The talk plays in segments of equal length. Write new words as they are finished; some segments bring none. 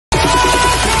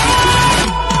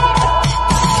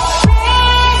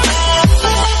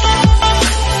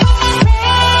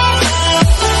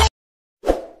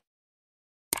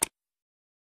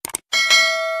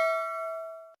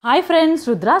Hi friends,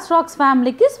 Rudras racks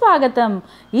ఫ్యామిలీకి స్వాగతం.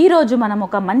 ఈరోజు మనం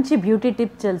ఒక మంచి బ్యూటీ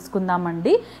టిప్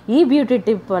తెలుసుకుందామండి. ఈ బ్యూటీ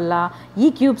టిప్ వల్ల ఈ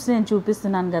క్యూబ్స్ నేను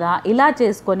చూపిస్తున్నాను కదా, ఇలా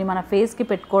చేసుకొని మన ఫేస్కి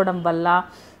పెట్టుకోవడం వల్ల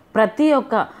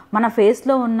మన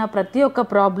ఫేస్లో ఉన్న ప్రతి ఒక్క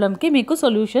ప్రాబ్లంకి మీకు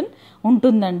సొల్యూషన్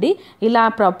ఉంటుందండి. ఇలా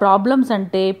ప్రాబ్లమ్స్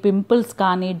అంటే పింపుల్స్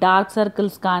కానీ, డార్క్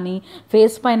సర్కిల్స్ కానీ,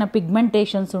 ఫేస్ పైన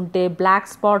పిగ్మెంటేషన్స్ ఉంటే, బ్లాక్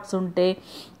స్పాట్స్ ఉంటే,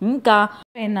 ఇంకా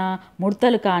పైన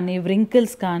ముడతలు కానీ,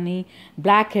 వ్రింకిల్స్ కానీ,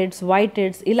 బ్లాక్ హెడ్స్, వైట్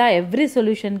హెడ్స్, ఇలా ఎవ్రీ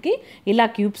సొల్యూషన్కి ఇలా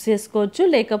క్యూబ్స్ చేసుకోవచ్చు,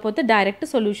 లేకపోతే డైరెక్ట్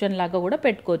సొల్యూషన్ లాగా కూడా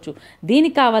పెట్టుకోవచ్చు.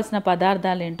 దీనికి కావాల్సిన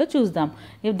పదార్థాలు ఏంటో చూద్దాం.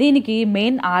 దీనికి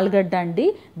మెయిన్ ఆలుగడ్డ అండి,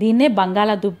 దీన్నే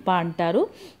బంగాళాదుంప అంటారు.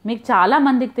 మీకు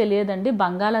చాలామందికి తెలియదండి,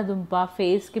 బంగాళాదుంప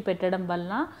ఫేస్కి పెట్టడం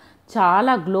వల్ల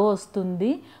చాలా గ్లో వస్తుంది,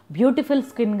 బ్యూటిఫుల్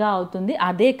స్కిన్గా అవుతుంది.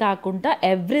 అదే కాకుండా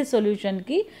ఎవ్రీ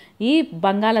సొల్యూషన్కి ఈ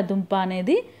బంగాళాదుంప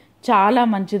అనేది చాలా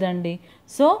మంచిదండి.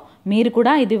 సో మీరు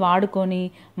కూడా ఇది వాడుకొని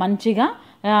మంచిగా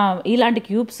ఇలాంటి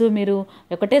క్యూబ్స్ మీరు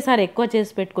ఒకటేసారి ఎక్కువ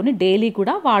చేసి పెట్టుకొని డైలీ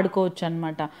కూడా వాడుకోవచ్చు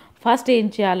అన్నమాట. ఫస్ట్ ఏం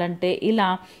చేయాలంటే, ఇలా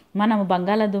మనము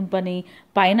బంగాళాదుంపని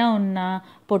పైన ఉన్న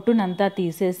పొట్టునంతా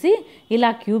తీసేసి ఇలా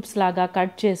క్యూబ్స్ లాగా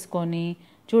కట్ చేసుకొని,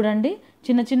 చూడండి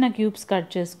చిన్న చిన్న క్యూబ్స్ కట్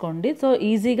చేసుకోండి. సో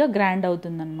ఈజీగా గ్రైండ్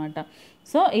అవుతుందన్నమాట.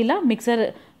 సో ఇలా మిక్సర్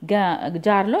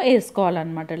జార్లో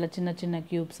వేసుకోవాలన్నమాట, ఇలా చిన్న చిన్న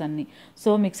క్యూబ్స్ అన్నీ. సో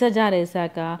మిక్సర్ జార్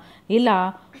వేసాక ఇలా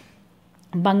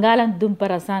బంగాళాదుంప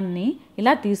రసాన్ని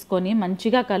ఇలా తీసుకొని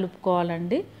మంచిగా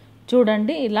కలుపుకోవాలండి.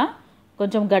 చూడండి, ఇలా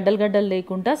కొంచెం గడ్డలు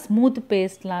లేకుండా స్మూత్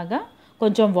పేస్ట్ లాగా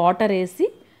కొంచెం వాటర్ వేసి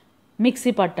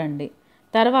మిక్సీ పట్టండి.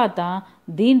 తర్వాత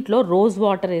దీంట్లో రోజ్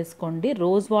వాటర్ వేసుకోండి.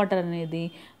 రోజ్ వాటర్ అనేది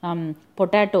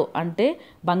పొటాటో అంటే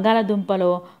బంగాళాదుంపలో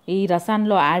ఈ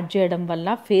రసాన్లో యాడ్ చేయడం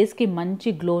వల్ల ఫేస్కి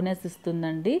మంచి గ్లోనెస్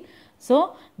ఇస్తుందండి. సో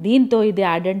దీంతో ఇది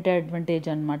యాడెడ్ అడ్వాంటేజ్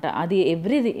అనమాట. అది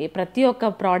ప్రతి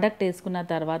ఒక్క ప్రోడక్ట్ వేసుకున్న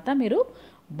తర్వాత మీరు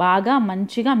బాగా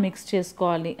మంచిగా మిక్స్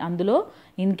చేసుకోవాలి, అందులో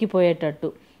ఇనికిపోయేటట్టు.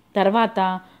 తర్వాత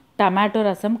టమాటో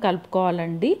రసం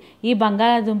కలుపుకోవాలండి. ఈ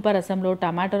బంగాళాదుంప రసంలో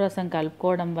టమాటో రసం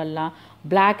కలుపుకోవడం వల్ల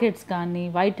బ్లాక్ హెడ్స్ కానీ,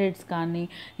 వైట్ హెడ్స్ కానీ,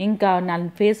 ఇంకా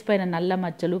ఫేస్ పైన నల్ల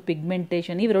మచ్చలు,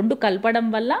 పిగ్మెంటేషన్, ఇవి రెండు కలపడం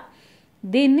వల్ల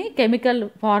దీన్ని కెమికల్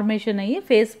ఫార్మేషన్ అయ్యి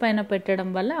ఫేస్ పైన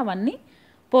పెట్టడం వల్ల అవన్నీ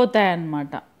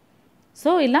పోతాయన్నమాట. సో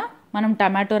ఇలా మనం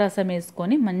టమాటో రసం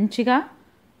వేసుకొని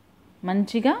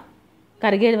మంచిగా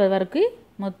కరిగే వరకు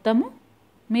మొత్తము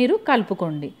మీరు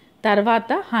కలుపుకోండి.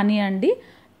 తర్వాత హనీ అండి,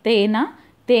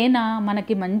 తేనె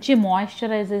మనకి మంచి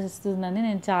మాయిశ్చరైజర్ ఇస్తుందని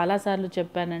నేను చాలాసార్లు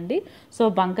చెప్పానండి. సో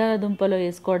బంగాళాదుంపలో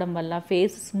వేసుకోవడం వల్ల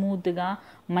ఫేస్ స్మూత్గా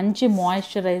మంచి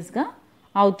మాయిశ్చరైజ్గా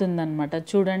అవుతుందన్నమాట.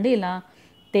 చూడండి, ఇలా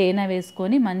తేనె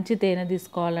వేసుకొని మంచి తేనె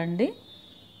తీసుకోవాలండి.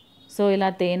 సో ఇలా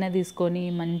తేనె తీసుకొని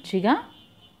మంచిగా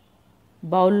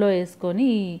బౌల్లో వేసుకొని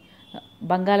ఈ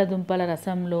బంగాళాదుంపల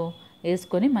రసంలో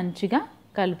వేసుకొని మంచిగా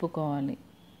కలుపుకోవాలి.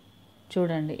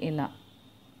 చూడండి,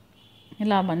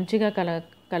 ఇలా మంచిగా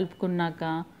కలుపుకున్నాక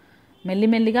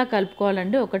మెల్లిమెల్లిగా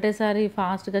కలుపుకోవాలండి. ఒకటేసారి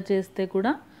ఫాస్ట్గా చేస్తే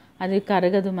కూడా అది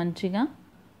కరగదు మంచిగా.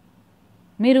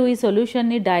 మీరు ఈ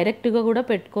సొల్యూషన్ని డైరెక్ట్గా కూడా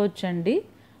పెట్టుకోవచ్చండి,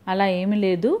 అలా ఏమీ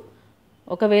లేదు.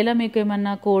 ఒకవేళ మీకు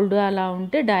ఏమన్నా కోల్డ్ అలా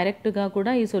ఉంటే డైరెక్ట్గా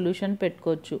కూడా ఈ సొల్యూషన్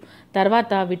పెట్టుకోవచ్చు.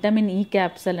 తర్వాత విటమిన్ ఈ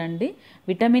క్యాప్సల్ అండి.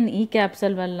 విటమిన్ ఈ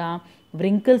క్యాప్సల్ వల్ల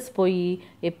వ్రింకిల్స్ పోయి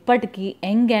ఎప్పటికీ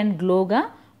యంగ్ అండ్ గ్లోగా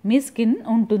మీ స్కిన్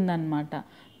ఉంటుందన్నమాట.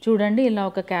 చూడండి, ఇలా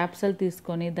ఒక క్యాప్సల్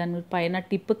తీసుకొని దాని పైన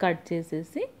టిప్ కట్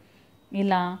చేసేసి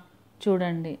ఇలా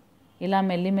చూడండి, ఇలా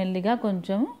మెల్లిమెల్లిగా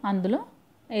కొంచెం అందులో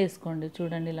వేసుకోండి.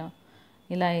 చూడండి,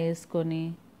 ఇలా వేసుకొని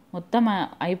మొత్తం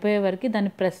అయిపోయే వరకు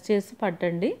దాన్ని ప్రెస్ చేసి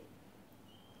పట్టండి.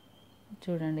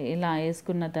 చూడండి, ఇలా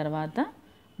వేసుకున్న తర్వాత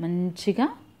మంచిగా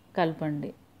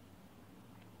కలపండి.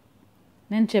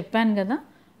 నేను చెప్పాను కదా,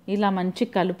 ఇలా మంచి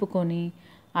కలుపుకొని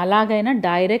అలాగైనా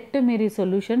డైరెక్ట్ మీరు ఈ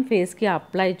సొల్యూషన్ ఫేస్కి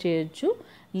అప్లై చేయొచ్చు.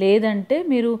 లేదంటే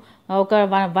మీరు ఒక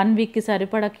 1 వీక్కి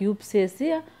సరిపడా క్యూబ్స్ వేసి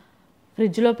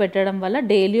ఫ్రిడ్జ్లో పెట్టడం వల్ల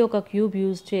డైలీ ఒక క్యూబ్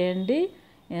యూజ్ చేయండి.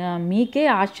 మీకే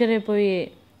ఆశ్చర్యపోయే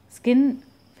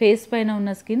ఫేస్ పైన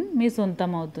ఉన్న స్కిన్ మీ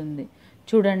సొంతం అవుతుంది.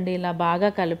 చూడండి, ఇలా బాగా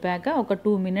కలిపాక ఒక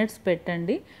 2 మినిట్స్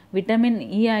పెట్టండి. విటమిన్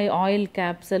ఈ ఆయిల్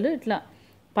క్యాప్సల్ ఇట్లా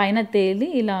పైన తేలి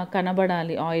ఇలా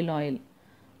కనబడాలి ఆయిల్.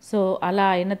 సో అలా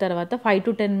అయిన తర్వాత 5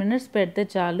 to 10 మినిట్స్ పెడితే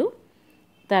చాలు.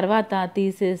 తర్వాత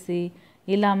తీసేసి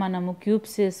ఇలా మనము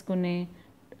క్యూబ్స్ వేసుకునే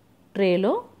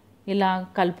ట్రేలో ఇలా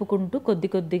కలుపుకుంటూ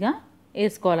కొద్దిగా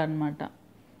వేసుకోవాలన్నమాట.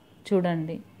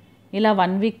 చూడండి, ఇలా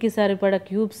 1 వీక్కి సరిపడా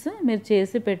క్యూబ్స్ మీరు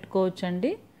చేసి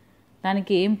పెట్టుకోవచ్చండి,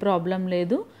 దానికి ఏం ప్రాబ్లం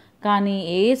లేదు. కానీ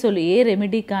ఏ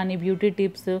రెమెడీ కానీ బ్యూటీ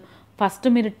టిప్స్ ఫస్ట్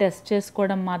మీరు టెస్ట్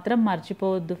చేసుకోవడం మాత్రం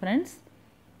మర్చిపోవద్దు ఫ్రెండ్స్.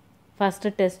 ఫస్ట్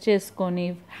టెస్ట్ చేసుకొని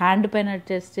హ్యాండ్ పైన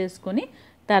టెస్ట్ చేసుకొని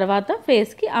తర్వాత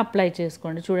ఫేస్కి అప్లై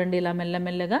చేసుకోండి. చూడండి, ఇలా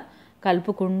మెల్లమెల్లగా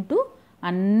కలుపుకుంటూ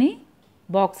అన్ని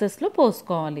బాక్సెస్లో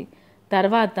పోసుకోవాలి.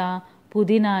 తర్వాత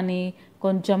పుదీనాని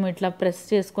కొంచెం ఇట్లా ప్రెస్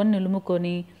చేసుకొని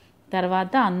నిలుముకొని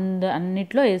తర్వాత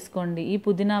అన్నిట్లో వేసుకోండి. ఈ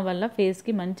పుదీనా వల్ల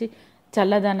ఫేస్కి మంచి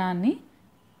చల్లదనాన్ని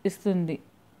ఇస్తుంది.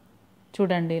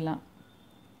 చూడండి ఇలా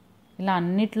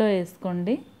అన్నిట్లో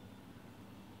వేసుకోండి.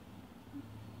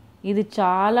 ఇది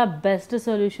చాలా బెస్ట్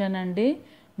సొల్యూషన్ అండి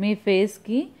మీ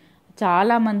ఫేస్కి.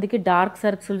 చాలామందికి డార్క్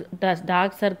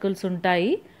సర్కిల్స్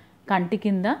ఉంటాయి కంటి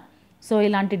కింద. సో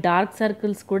ఇలాంటి డార్క్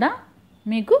సర్కిల్స్ కూడా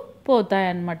మీకు పోతాయి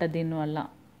అన్నమాట దీనివల్ల.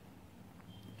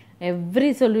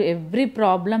 ఎవ్రీ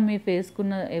ప్రాబ్లం మీ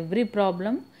ఫేస్కున్న ఎవ్రీ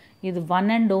ప్రాబ్లం ఇది వన్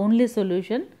అండ్ ఓన్లీ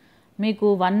సొల్యూషన్. మీకు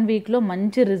 1 వీక్లో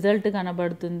మంచి రిజల్ట్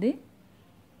కనబడుతుంది.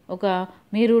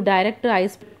 మీరు డైరెక్ట్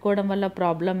ఐస్ పెట్టుకోవడం వల్ల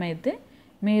ప్రాబ్లం అయితే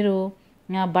మీరు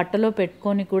బట్టలో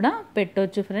పెట్టుకొని కూడా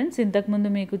పెట్టవచ్చు ఫ్రెండ్స్. ఇంతకుముందు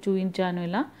మీకు చూపించాను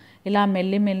ఇలా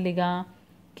మెల్లిమెల్లిగా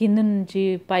కింద నుంచి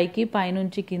పైకి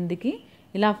పైనుంచి కిందికి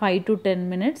ఇలా 5 to 10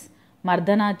 minutes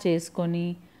మర్దనా చేసుకొని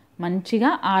మంచిగా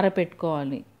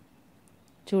ఆరపెట్టుకోవాలి.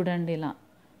 చూడండి ఇలా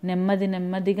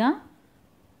నెమ్మదిగా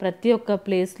ప్రతి ఒక్క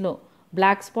ప్లేస్లో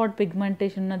బ్లాక్ స్పాట్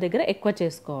పిగ్మెంటేషన్ ఉన్న దగ్గర ఎక్కువ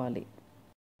చేసుకోవాలి.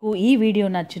 ఈ వీడియో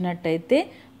నచ్చినట్టయితే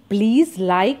please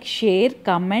like, share,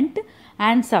 comment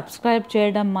and subscribe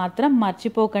చేయడం మాత్రం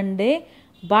మర్చిపోకండి.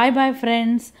 Bye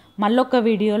friends. మళ్ళొక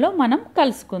వీడియోలో మనం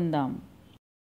కలుసుకుందాం.